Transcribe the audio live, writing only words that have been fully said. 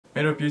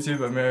Hey up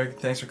YouTube, I'm Eric.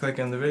 Thanks for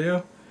clicking on the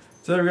video.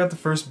 Today we got the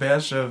first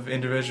batch of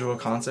individual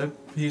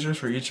concept teasers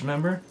for each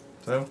member,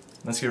 so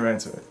let's get right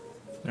into it.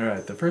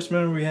 Alright, the first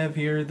member we have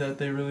here that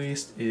they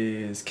released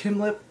is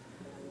Kimlip.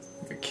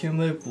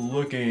 Kimlip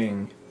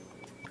looking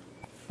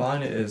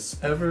fine as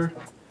ever,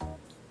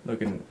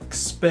 looking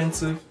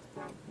expensive.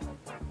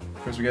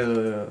 Of course we got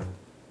a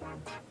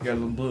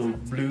little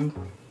blue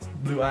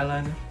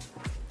eyeliner.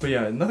 But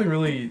yeah, nothing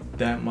really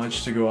that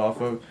much to go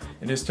off of.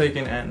 It is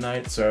taken at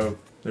night, so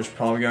there's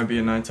probably gonna be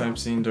a nighttime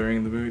scene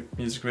during the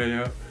music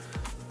video.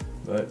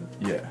 But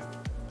yeah,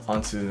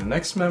 on to the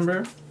next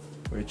member,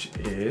 which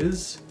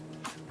is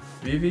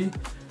ViVi.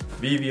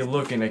 ViVi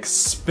looking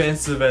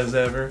expensive as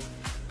ever.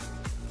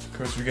 Of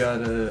course, we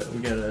got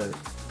the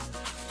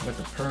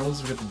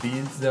pearls, we got the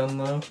beads down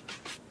low.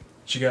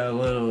 She got a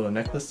little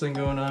necklace thing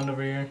going on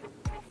over here.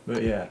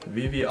 But yeah,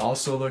 ViVi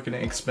also looking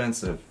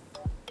expensive.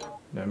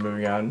 Now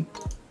moving on,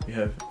 we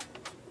have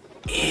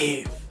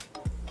Yves.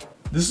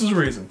 This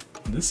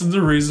is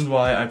the reason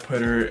why I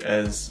put her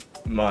as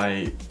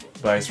my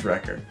vice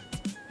wrecker.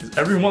 Because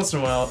every once in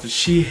a while,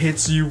 she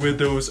hits you with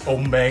those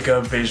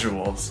omega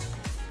visuals.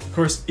 Of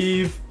course,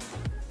 Yves,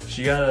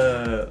 she got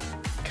a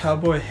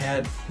cowboy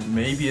hat.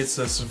 Maybe it's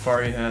a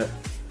safari hat.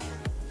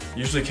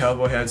 Usually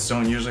cowboy hats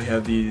don't usually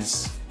have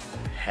these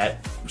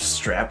hat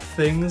strap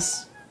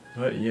things.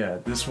 But yeah,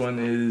 this one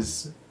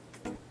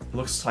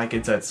looks like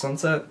it's at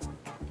sunset.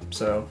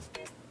 So,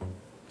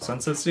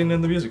 sunset scene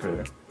in the music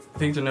video.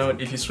 Thing to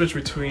note, if you switch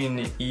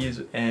between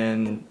Yves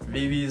and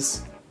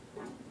ViVi's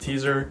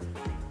teaser,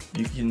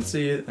 you can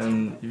see it,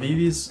 and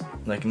ViVi's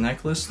like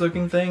necklace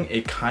looking thing,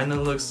 it kind of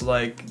looks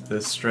like the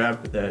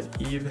strap that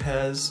Yves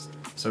has.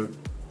 So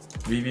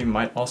ViVi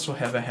might also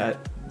have a hat,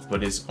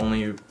 but it's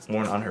only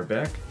worn on her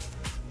back.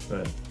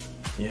 But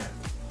yeah.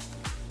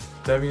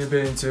 Diving a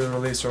bit into the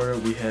release order,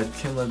 we had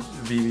Kimlip,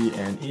 ViVi,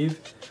 and Yves.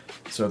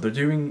 So they're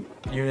doing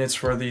units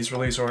for these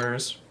release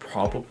orders,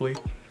 probably.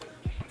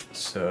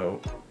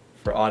 So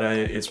for Odd Eye,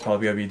 it's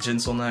probably gonna be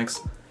Jinsel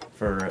next.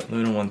 For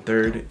Loona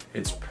 1/3,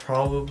 it's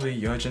probably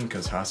Yojin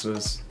because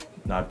Hasu's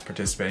not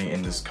participating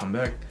in this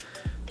comeback.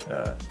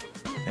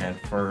 And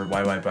for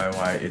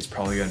YY, it's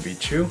probably gonna be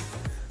Chu.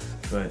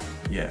 But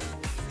yeah,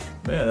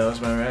 that was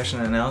my reaction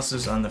and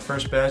analysis on the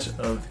first batch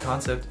of the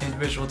concept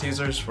individual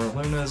teasers for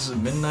Loona's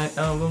Midnight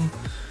album.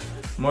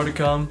 More to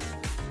come.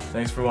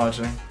 Thanks for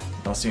watching.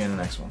 I'll see you in the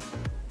next one.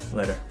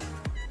 Later.